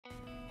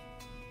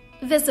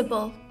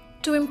Vizible,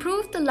 to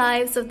improve the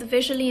lives of the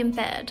visually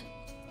impaired.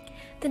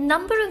 The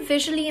number of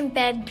visually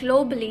impaired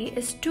globally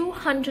is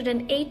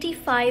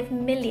 285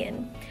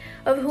 million,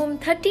 of whom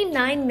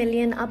 39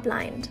 million are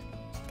blind.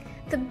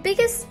 The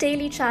biggest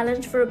daily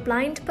challenge for a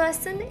blind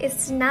person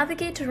is to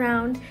navigate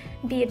around,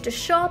 be it to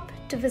shop,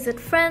 to visit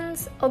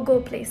friends, or go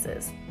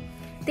places.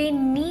 They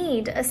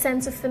need a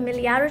sense of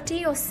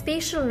familiarity or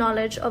spatial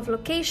knowledge of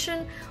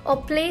location or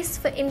place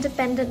for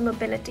independent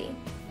mobility.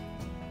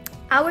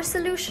 Our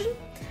solution?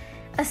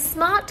 A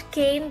smart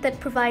cane that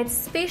provides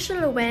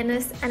spatial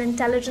awareness and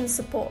intelligent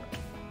support.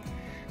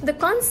 The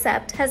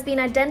concept has been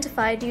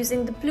identified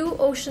using the Blue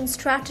Ocean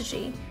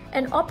strategy,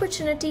 an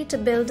opportunity to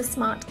build a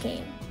smart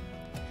cane.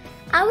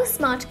 Our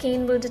smart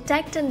cane will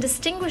detect and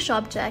distinguish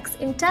objects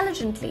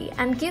intelligently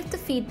and give the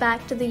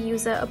feedback to the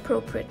user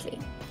appropriately.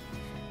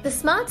 The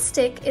smart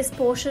stick is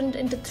portioned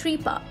into 3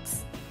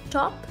 parts: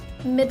 top,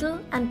 middle,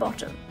 and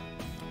bottom.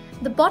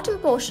 The bottom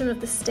portion of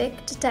the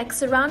stick detects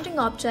surrounding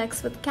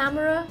objects with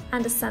camera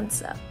and a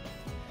sensor.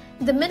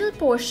 The middle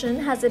portion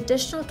has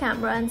additional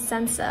camera and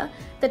sensor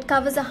that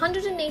covers a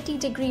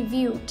 180-degree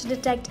view to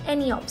detect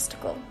any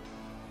obstacle.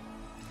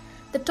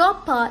 The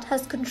top part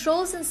has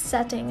controls and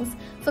settings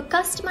for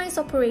customized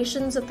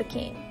operations of the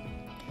cane.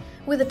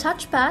 With a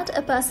touchpad,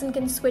 a person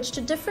can switch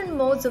to different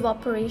modes of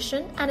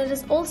operation, and it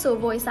is also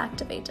voice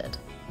activated.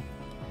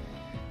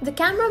 The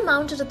camera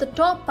mounted at the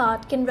top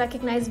part can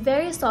recognize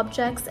various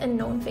objects and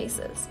known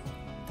faces.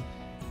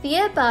 The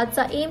earbuds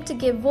are aimed to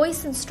give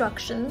voice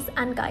instructions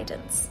and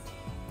guidance.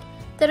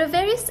 There are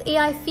various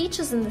AI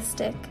features in the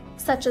stick,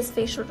 such as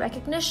facial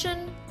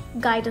recognition,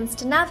 guidance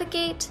to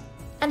navigate,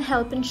 and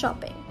help in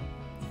shopping.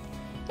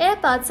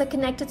 Earbuds are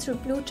connected through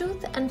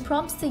Bluetooth and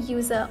prompts the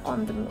user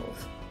on the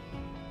move.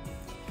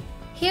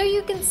 Here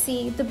you can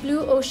see the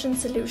Blue Ocean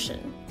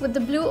solution with the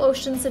Blue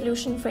Ocean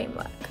Solution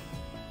Framework.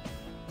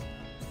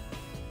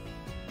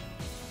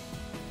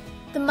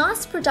 The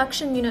mass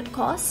production unit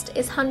cost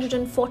is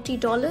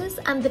 $140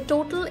 and the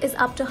total is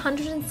up to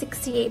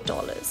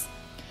 $168,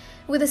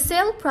 with a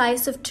sale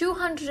price of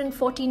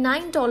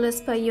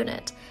 $249 per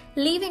unit,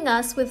 leaving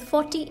us with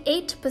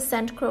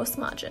 48% gross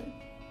margin.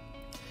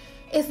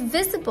 If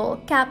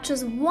Vizible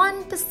captures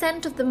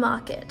 1% of the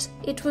market,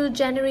 it will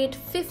generate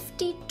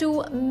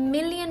 $52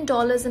 million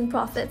in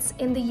profits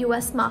in the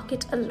US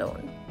market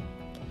alone.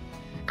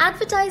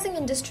 Advertising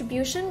and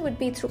distribution would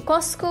be through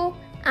Costco,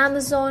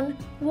 Amazon,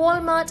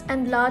 Walmart,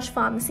 and large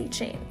pharmacy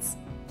chains.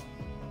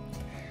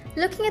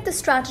 Looking at the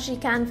strategy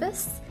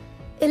canvas,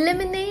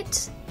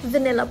 eliminate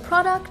vanilla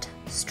product,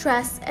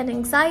 stress and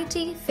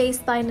anxiety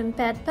faced by an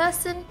impaired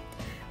person,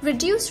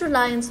 reduce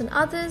reliance on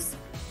others,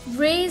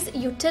 raise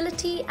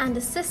utility and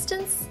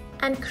assistance,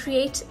 and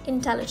create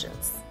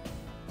intelligence.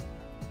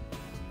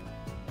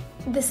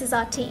 This is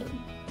our team.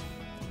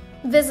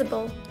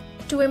 Vizible,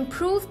 to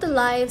improve the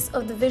lives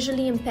of the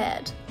visually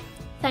impaired.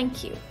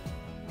 Thank you.